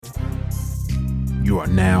You are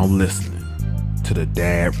now listening to the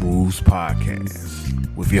Dad Rules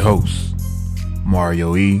Podcast with your hosts,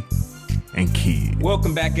 Mario E. and Kid.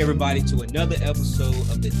 Welcome back, everybody, to another episode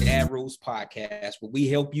of the Dad Rules Podcast, where we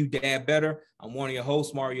help you dad better. I'm one of your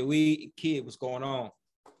hosts, Mario E. And Kid, what's going on?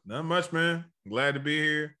 Not much, man. Glad to be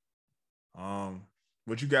here.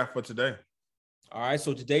 What you got for today? All right,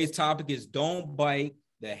 so today's topic is don't bite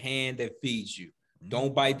the hand that feeds you.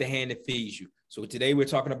 Don't bite the hand that feeds you. So today we're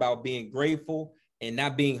talking about being grateful and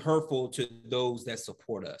not being hurtful to those that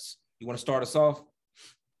support us. You want to start us off?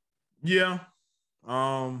 Yeah.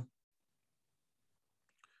 I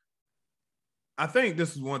think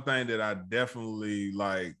this is one thing that I definitely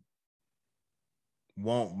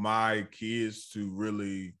want my kids to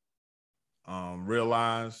really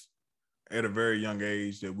realize at a very young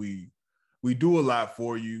age that we do a lot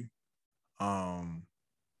for you.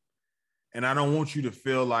 And I don't want you to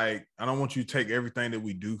feel like, I don't want you to take everything that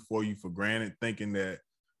we do for you for granted, thinking that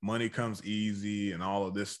money comes easy and all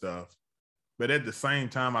of this stuff. But at the same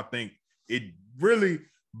time, I think it really,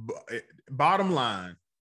 bottom line,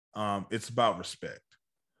 it's about respect.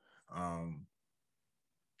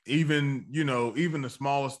 Even the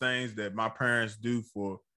smallest things that my parents do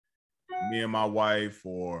for me and my wife,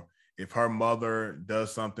 or if her mother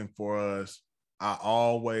does something for us, I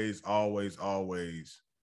always,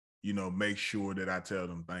 make sure that I tell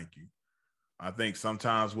them thank you. I think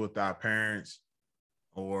sometimes with our parents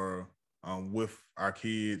or with our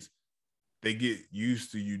kids, they get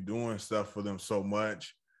used to you doing stuff for them so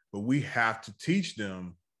much, but we have to teach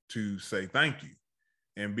them to say thank you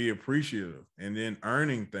and be appreciative, and then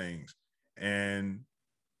earning things. And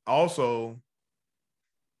also,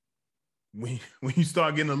 when you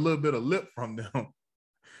start getting a little bit of lip from them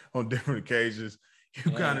on different occasions,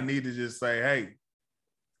 you kind of need to just say, hey,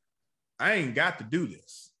 I ain't got to do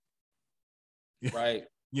this. Right.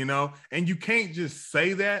 And you can't just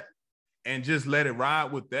say that and just let it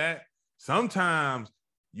ride with that. Sometimes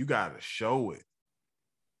you got to show it.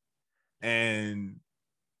 And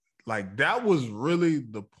that was really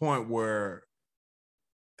the point where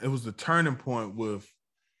it was the turning point with,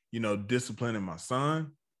 disciplining my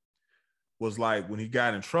son, was like when he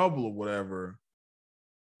got in trouble or whatever.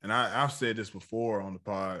 And I've said this before on the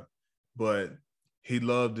pod, but he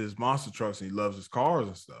loved his monster trucks and he loves his cars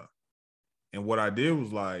and stuff. And what I did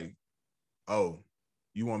was like, oh,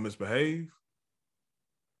 you want to misbehave?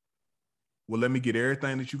 Well, let me get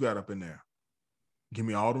everything that you got up in there. Give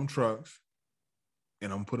me all them trucks,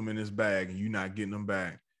 and I'm going to put them in this bag, and you're not getting them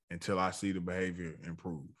back until I see the behavior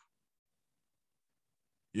improve.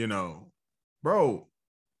 Bro,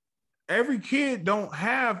 every kid don't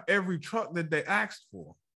have every truck that they asked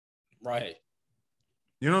for. Right.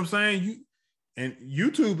 You know what I'm saying? And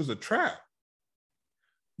YouTube is a trap.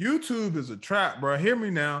 YouTube is a trap, bro. Hear me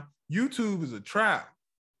now. YouTube is a trap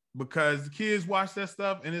because the kids watch that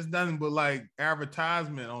stuff and it's nothing but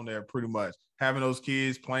advertisement on there, pretty much. Having those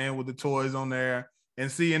kids playing with the toys on there, and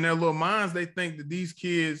see in their little minds, they think that these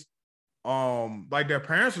kids, their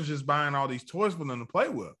parents are just buying all these toys for them to play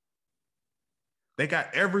with. They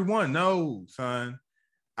got everyone. No, son.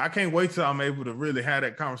 I can't wait till I'm able to really have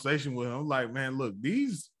that conversation with them. I'm like, man, look,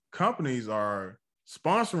 these companies are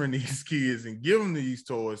sponsoring these kids and giving these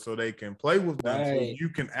toys so they can play with them. Right. So you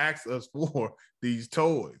can ask us for these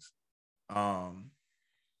toys. But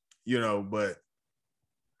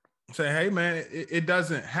say, hey man, it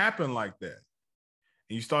doesn't happen like that.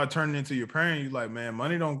 And you start turning into your parent, you're like, man,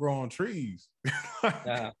 money don't grow on trees.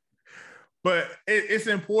 Yeah. But it's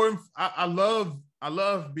important. I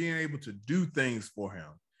love being able to do things for him.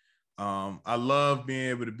 I love being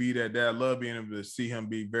able to be that dad. I love being able to see him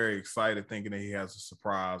be very excited, thinking that he has a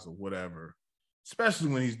surprise or whatever, especially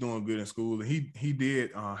when he's doing good in school. And he did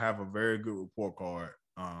have a very good report card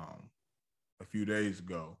a few days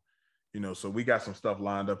ago. So we got some stuff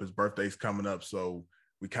lined up. His birthday's coming up, so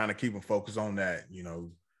we kind of keep him focused on that.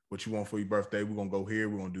 What you want for your birthday? We're gonna go here.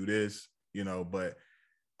 We're gonna do this.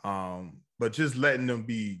 But just letting them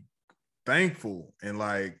be thankful and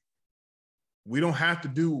we don't have to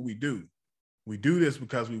do what we do. We do this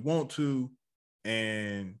because we want to,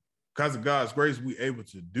 and because of God's grace, we're able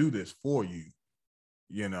to do this for you,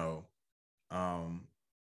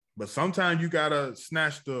 But sometimes you gotta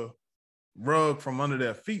snatch the rug from under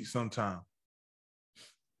their feet sometime,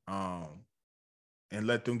 and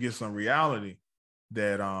let them get some reality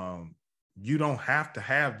that you don't have to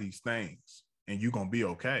have these things, and you're gonna be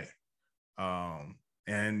okay.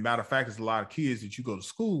 And matter of fact, there's a lot of kids that you go to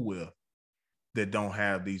school with that don't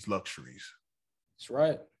have these luxuries. That's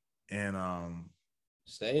right. And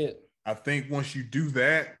say it. I think once you do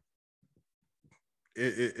that,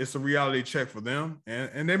 it's a reality check for them,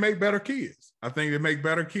 and they make better kids. I think they make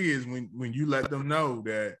better kids when you let them know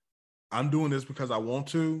that I'm doing this because I want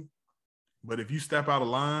to, but if you step out of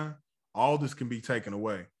line, all this can be taken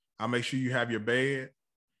away. I make sure you have your bed.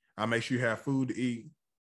 I make sure you have food to eat.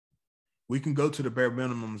 We can go to the bare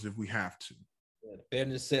minimums if we have to. Yeah, the bare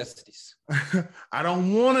necessities. I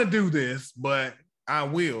don't want to do this, but I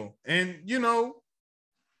will. And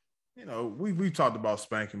we've talked about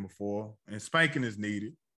spanking before, and spanking is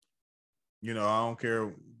needed. I don't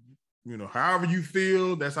care, however you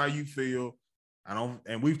feel, that's how you feel.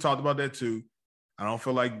 And we've talked about that too. I don't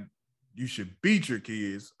feel like you should beat your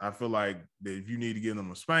kids. I feel like that if you need to give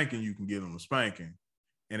them a spanking, you can give them a spanking,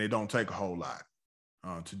 and it don't take a whole lot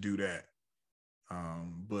to do that.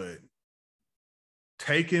 But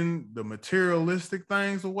taking the materialistic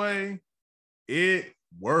things away, it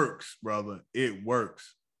works, brother. It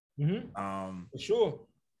works. Mm-hmm. For sure.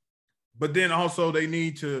 But then also they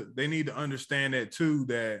need to understand that too,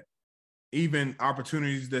 that even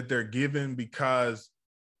opportunities that they're given because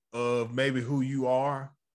of maybe who you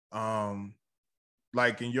are,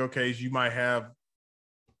 like in your case, you might have,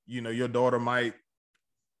 your daughter might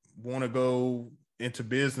want to go into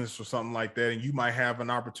business or something like that, and you might have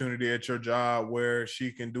an opportunity at your job where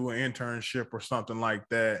she can do an internship or something like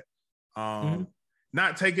that.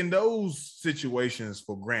 Not taking those situations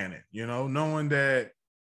for granted, knowing that,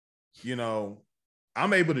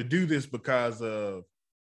 I'm able to do this because of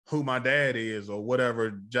who my dad is or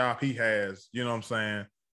whatever job he has, you know what I'm saying?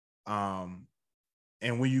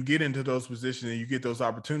 And when you get into those positions and you get those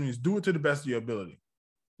opportunities, do it to the best of your ability.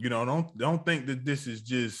 Don't think that this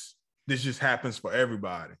just happens for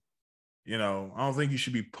everybody. I don't think you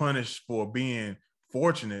should be punished for being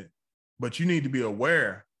fortunate, but you need to be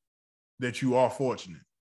aware that you are fortunate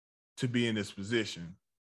to be in this position,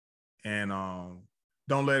 and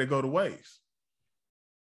don't let it go to waste.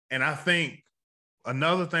 And I think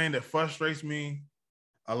another thing that frustrates me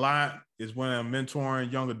a lot is when I'm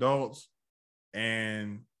mentoring young adults,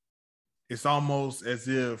 and it's almost as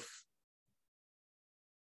if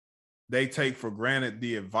they take for granted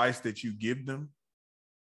the advice that you give them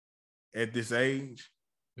at this age.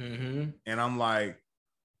 Mm-hmm. And I'm like,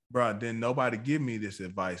 bro, didn't nobody give me this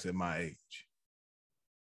advice at my age?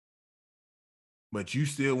 But you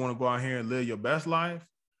still want to go out here and live your best life?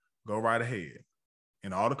 Go right ahead.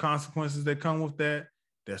 And all the consequences that come with that,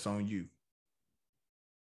 that's on you.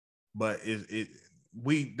 But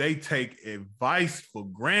they take advice for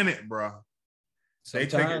granted, bro. They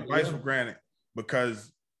take advice for granted,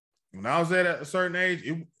 because when I was at a certain age,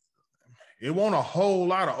 it wasn't a whole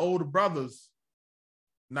lot of older brothers.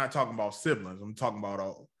 Not talking about siblings. I'm talking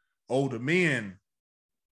about older men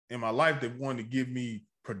in my life that wanted to give me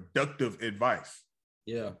productive advice.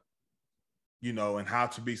 Yeah. And how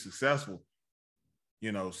to be successful.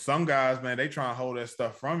 Some guys, man, they try to hold that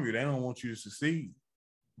stuff from you. They don't want you to succeed.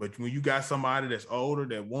 But when you got somebody that's older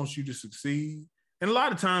that wants you to succeed, and a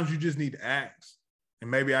lot of times you just need to ask. And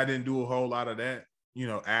maybe I didn't do a whole lot of that,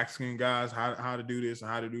 asking guys how to do this and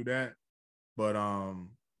how to do that. But,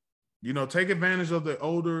 take advantage of the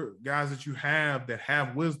older guys that you have that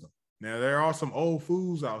have wisdom. Now, there are some old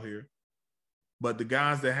fools out here, but the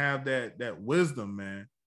guys that have that wisdom, man,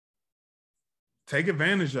 take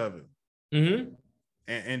advantage of it. Mm-hmm.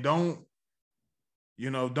 And don't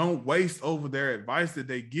waste over their advice that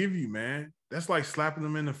they give you, man. That's like slapping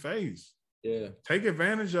them in the face. Yeah. Take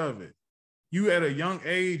advantage of it. You at a young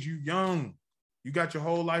age, you young. You got your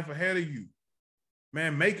whole life ahead of you.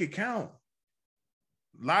 Man, make it count.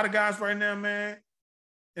 A lot of guys right now, man,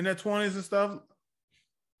 in their 20s and stuff,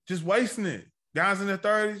 just wasting it. Guys in their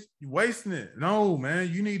 30s, you wasting it. No,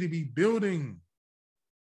 man, you need to be building.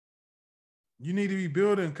 You need to be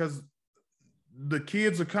building because the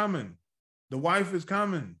kids are coming. The wife is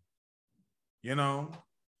coming, And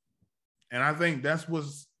I think that's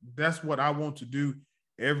what I want to do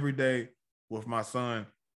every day with my son,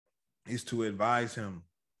 is to advise him.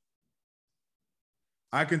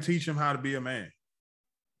 I can teach him how to be a man.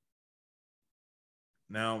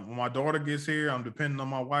 Now, when my daughter gets here, I'm depending on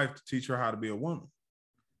my wife to teach her how to be a woman.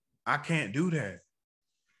 I can't do that.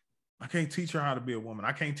 I can't teach her how to be a woman.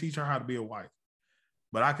 I can't teach her how to be a wife.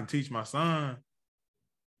 But I can teach my son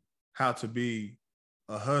how to be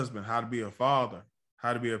a husband, how to be a father,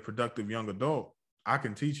 how to be a productive young adult. I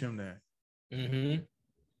can teach him that. Mm-hmm.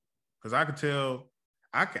 Because I can tell,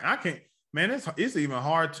 I can't, man, it's even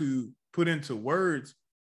hard to put into words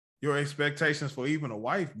your expectations for even a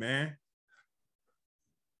wife, man.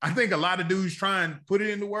 I think a lot of dudes try and put it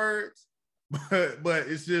into words, but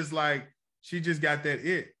it's just like, she just got that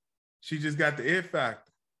it. She just got the it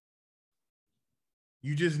factor.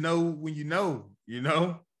 You just know when you know. you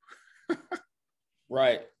know?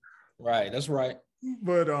 Right. That's right.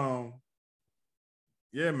 But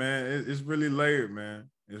yeah, man, it's really layered, man.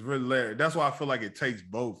 It's really layered. That's why I feel like it takes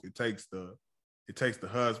both. It takes the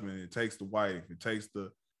husband, it takes the wife, it takes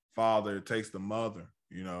the father, it takes the mother,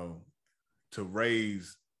 you know, to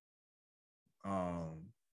raise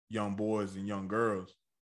young boys and young girls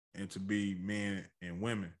and to be men and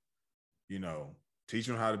women, you know, teach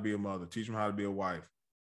them how to be a mother, teach them how to be a wife,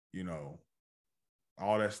 you know,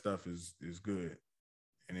 all that stuff is good.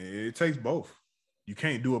 And it takes both. You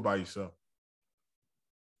can't do it by yourself.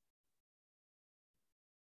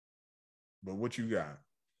 But what you got?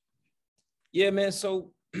 Yeah, man.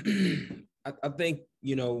 So I think,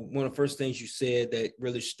 you know, one of the first things you said that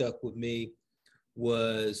really stuck with me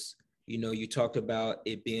was, you know, you talked about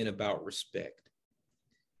it being about respect.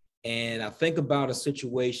 And I think about a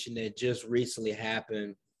situation that just recently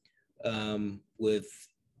happened with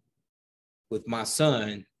my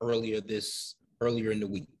son earlier in the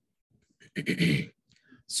week.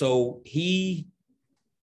 So he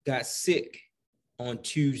got sick on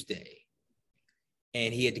Tuesday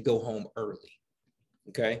and he had to go home early.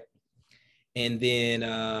 Okay. And then,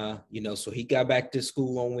 you know, so he got back to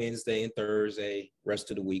school on Wednesday and Thursday,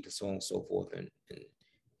 rest of the week and so on and so forth. And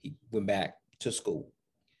he went back to school.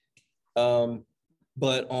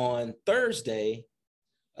 But on Thursday,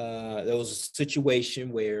 there was a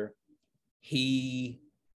situation where he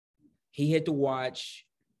had to watch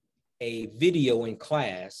a video in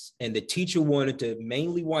class, and the teacher wanted to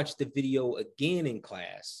mainly watch the video again in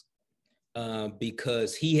class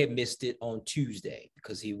because he had missed it on Tuesday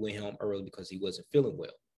because he went home early because he wasn't feeling well.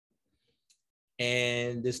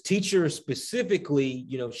 And this teacher specifically,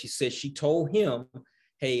 you know, she said she told him,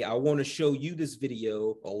 hey, I want to show you this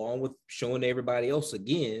video along with showing everybody else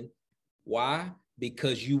again. Why?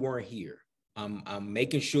 Because you weren't here. I'm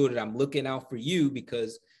making sure that I'm looking out for you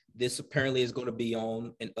because this apparently is going to be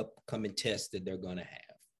on an upcoming test that they're going to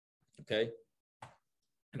have. Okay.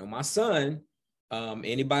 You know, my son,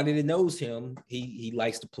 anybody that knows him, he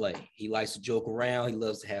likes to play. He likes to joke around. He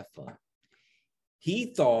loves to have fun.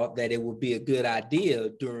 He thought that it would be a good idea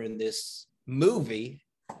during this movie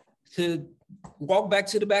to walk back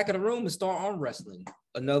to the back of the room and start arm wrestling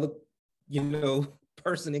another, you know,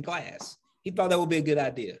 person in class. He thought that would be a good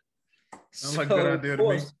idea. Sounds like a good idea to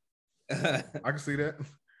me. I can see that.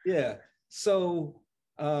 Yeah. So,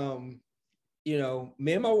 you know,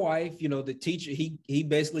 me and my wife, you know, the teacher, he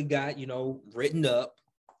basically got, you know, written up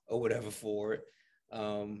or whatever for it.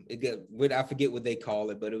 I forget what they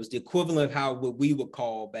call it, but it was the equivalent of what we would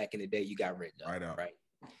call back in the day, you got written up. Right.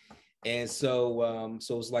 And so,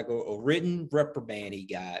 so it's like a written reprimand he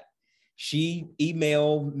got. She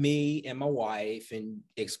emailed me and my wife and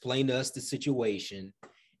explained to us the situation.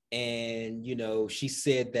 And, you know, she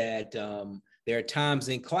said that there are times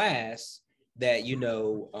in class that, you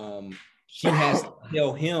know, she has to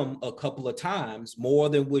tell him a couple of times more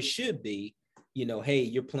than what should be, you know, hey,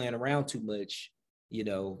 you're playing around too much. You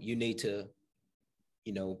know, you need to,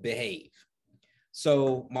 you know, behave.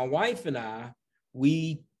 So my wife and I,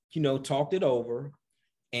 we, you know, talked it over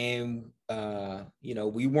and, you know,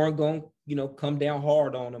 we weren't going to, you know, come down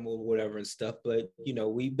hard on him or whatever and stuff. But, you know,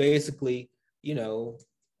 we basically, you know,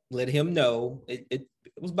 let him know it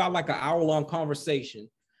was about like an hour-long conversation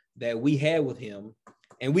that we had with him.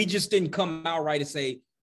 And we just didn't come out right and say,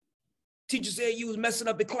 teacher said you was messing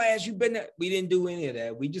up the class. You been there. We didn't do any of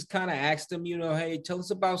that. We just kind of asked him, you know, hey, tell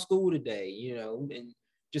us about school today, you know, and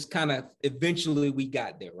just kind of eventually we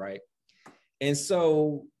got there, right? And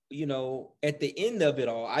so, you know, at the end of it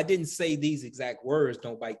all, I didn't say these exact words,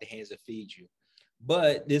 don't bite the hands that feed you.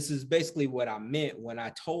 But this is basically what I meant when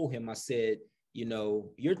I told him, I said, you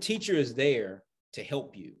know, your teacher is there to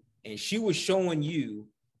help you. And she was showing you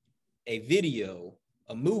a video,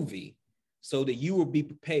 a movie, so that you will be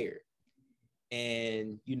prepared.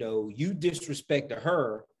 And, you know, you disrespected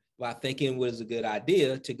her by thinking it was a good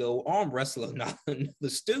idea to go arm wrestle the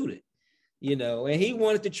student, you know, and he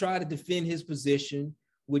wanted to try to defend his position,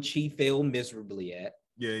 which he failed miserably at.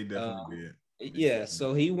 Yeah, he definitely did. Yeah,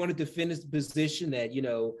 so he wanted to finish the position that, you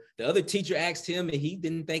know, the other teacher asked him and he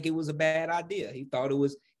didn't think it was a bad idea. He thought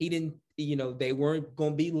he didn't, you know, they weren't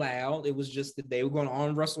going to be loud. It was just that they were going to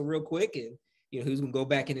arm wrestle real quick and, you know, he was going to go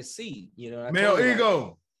back in his seat, you know. Male ego.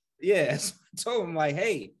 Like, yeah, so I told him like,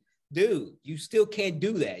 hey, dude, you still can't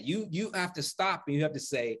do that. You have to stop and you have to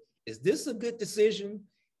say, is this a good decision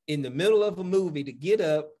in the middle of a movie to get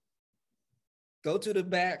up, go to the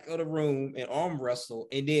back of the room and arm wrestle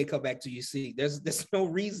and then come back to your seat? There's no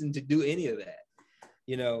reason to do any of that,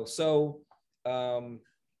 you know? So,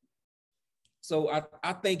 so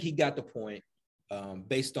I think he got the point.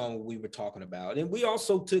 based on what we were talking about. And we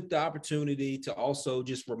also took the opportunity to also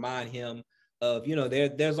just remind him of,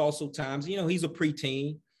 there's also times, he's a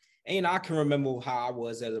preteen. And I can remember how I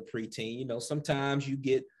was as a preteen. Sometimes you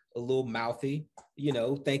get a little mouthy,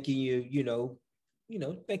 thinking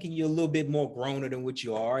thinking you're a little bit more growner than what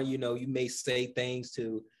you are. You may say things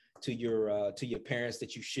to your parents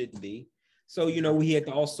that you shouldn't be. So, we had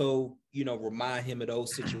to also, remind him of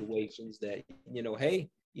those situations that, hey,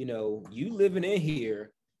 you living in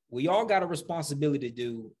here, we all got a responsibility to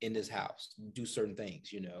do in this house, do certain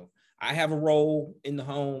things. I have a role in the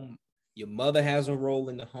home. Your mother has a role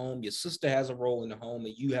in the home. Your sister has a role in the home,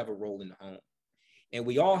 and you have a role in the home. And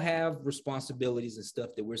we all have responsibilities and stuff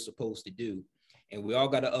that we're supposed to do. And we all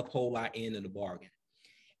got to uphold our end of the bargain.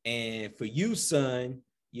 And for you, son,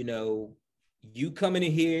 you coming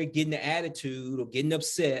in here getting the attitude or getting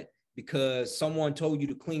upset because someone told you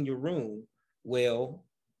to clean your room. Well,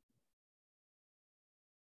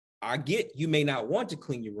 I get you may not want to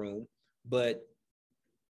clean your room, but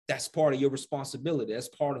that's part of your responsibility. That's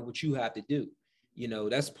part of what you have to do.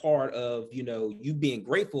 That's part of, you being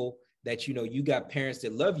grateful that, you got parents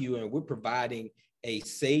that love you and we're providing a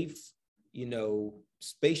safe,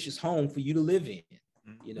 spacious home for you to live in.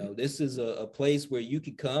 This is a place where you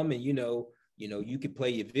can come and, you can play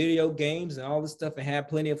your video games and all this stuff and have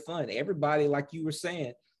plenty of fun. Everybody, like you were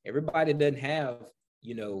saying, everybody doesn't have,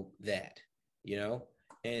 that,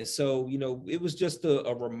 and so, it was just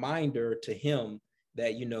a reminder to him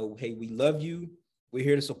that, hey, we love you. We're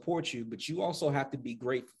here to support you, but you also have to be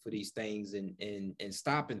grateful for these things and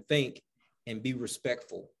stop and think and be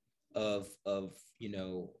respectful of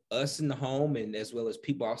us in the home and as well as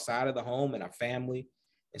people outside of the home and our family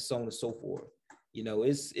and so on and so forth.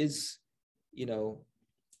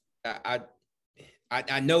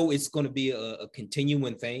 I know it's going to be a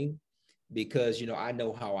continuing thing because, I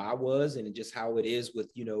know how I was and just how it is with,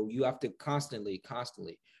 you have to constantly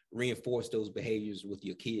reinforce those behaviors with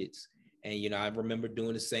your kids. And, I remember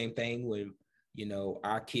doing the same thing when,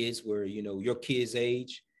 our kids were, your kids'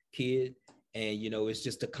 age kid. And, it's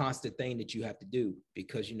just a constant thing that you have to do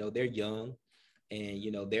because, they're young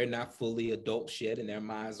and, they're not fully adults yet and their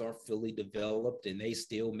minds aren't fully developed and they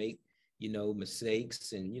still make,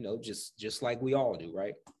 mistakes and, just like we all do.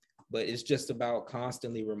 Right. But it's just about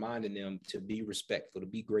constantly reminding them to be respectful, to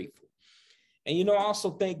be grateful. And, I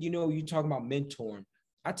also think, you talking about mentoring.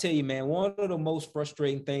 I tell you, man, one of the most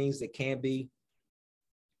frustrating things that can be,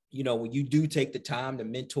 when you do take the time to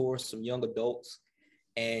mentor some young adults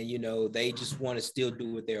and, they just want to still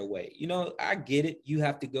do it their way. I get it. You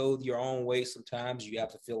have to go your own way. Sometimes you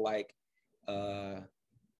have to feel like,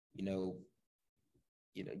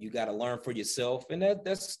 you got to learn for yourself. And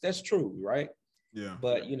that's true. Right. Yeah.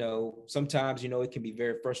 But, sometimes, it can be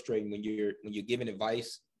very frustrating when you're giving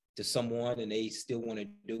advice to someone and they still want to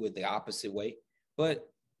do it the opposite way. But,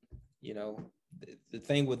 the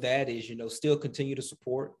thing with that is, still continue to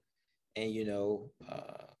support and,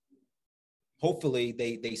 hopefully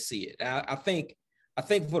they see it. I think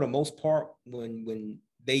for the most part, when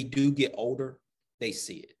they do get older, they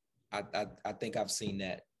see it. I think I've seen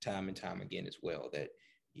that time and time again as well, that,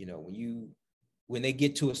 when they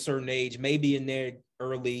get to a certain age, maybe in their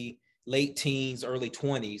late teens, early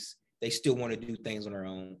 20s, they still want to do things on their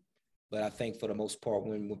own. But I think for the most part,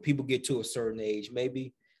 when people get to a certain age,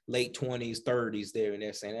 maybe late 20s, 30s, and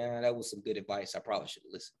they're saying, that was some good advice. I probably should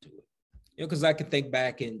have listened to it. Because I can think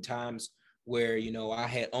back in times where, I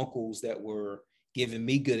had uncles that were giving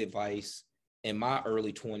me good advice in my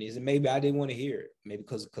early 20s, and maybe I didn't want to hear it, maybe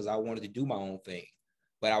because I wanted to do my own thing.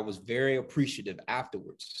 But I was very appreciative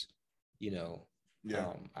afterwards,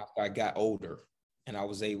 after I got older and I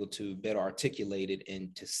was able to better articulate it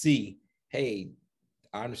and to see, hey,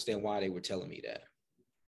 I understand why they were telling me that.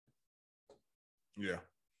 Yeah.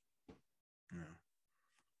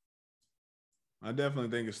 I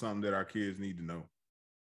definitely think it's something that our kids need to know.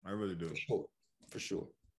 I really do. For sure.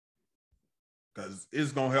 Because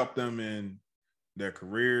it's going to help them in their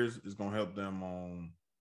careers. It's going to help them on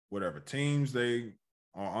whatever teams they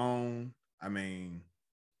are on. I mean,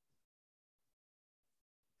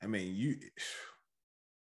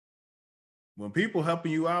 when people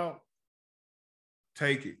helping you out,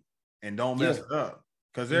 take it and don't mess it up.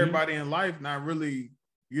 Because everybody in life not really,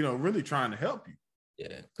 really trying to help you.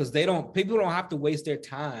 Yeah, because people don't have to waste their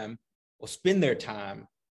time or spend their time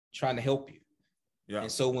trying to help you. Yeah.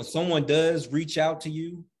 And so when someone does reach out to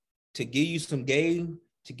you to give you some game,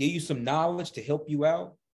 to give you some knowledge, to help you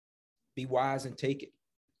out, be wise and take it.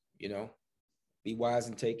 Be wise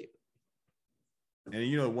and take it.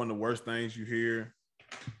 And one of the worst things you hear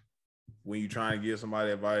when you try and give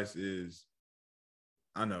somebody advice is,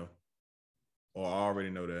 I know, or I already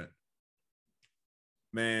know that.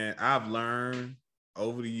 Man, I've learned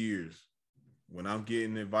over the years when I'm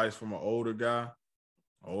getting advice from an older guy,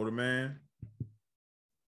 older man,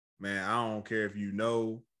 I don't care if you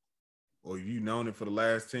know or if you've known it for the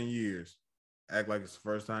last 10 years, act like it's the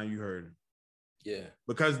first time you heard it. Yeah.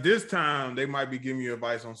 Because this time they might be giving you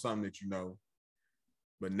advice on something that you know.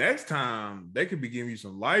 But next time they could be giving you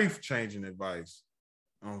some life-changing advice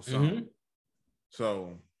on something.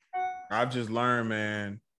 So I've just learned,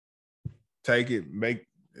 man, take it,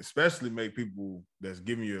 especially make people that's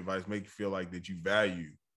giving you advice, make you feel like that you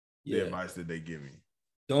value the advice that they give you.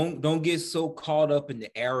 Don't get so caught up in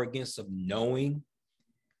the arrogance of knowing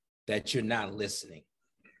that you're not listening.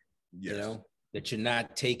 Yes. You know, that you're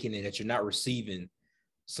not taking it, that you're not receiving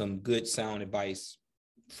some good sound advice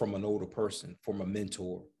from an older person, from a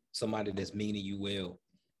mentor, somebody that's meaning you well.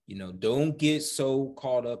 You know, don't get so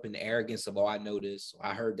caught up in the arrogance of, oh, I know this,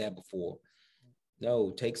 I heard that before.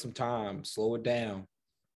 No, take some time, slow it down,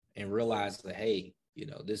 and realize that, hey, you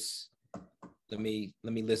know, this, let me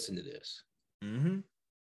listen to this.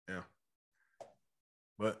 Yeah.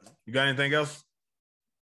 But you got anything else?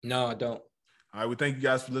 No, I don't. All right, we thank you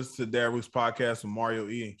guys for listening to the Dad Roots podcast with Mario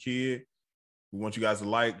E and Kid. We want you guys to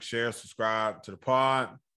like, share, subscribe to the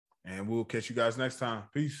pod, and we'll catch you guys next time.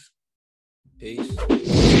 Peace. Peace.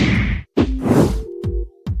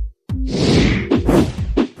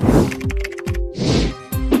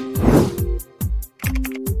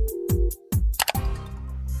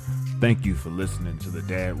 Thank you for listening to the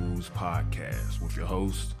Dad Rules podcast with your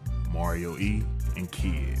hosts, Mario E and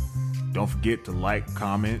Kid. Don't forget to like,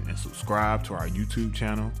 comment, and subscribe to our YouTube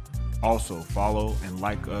channel. Also, follow and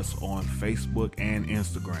like us on Facebook and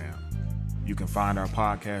Instagram. You can find our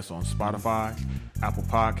podcast on Spotify, Apple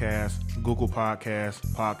Podcasts, Google Podcasts,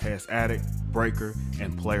 Podcast Addict, Breaker,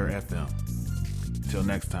 and Player FM. Till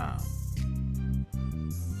next time.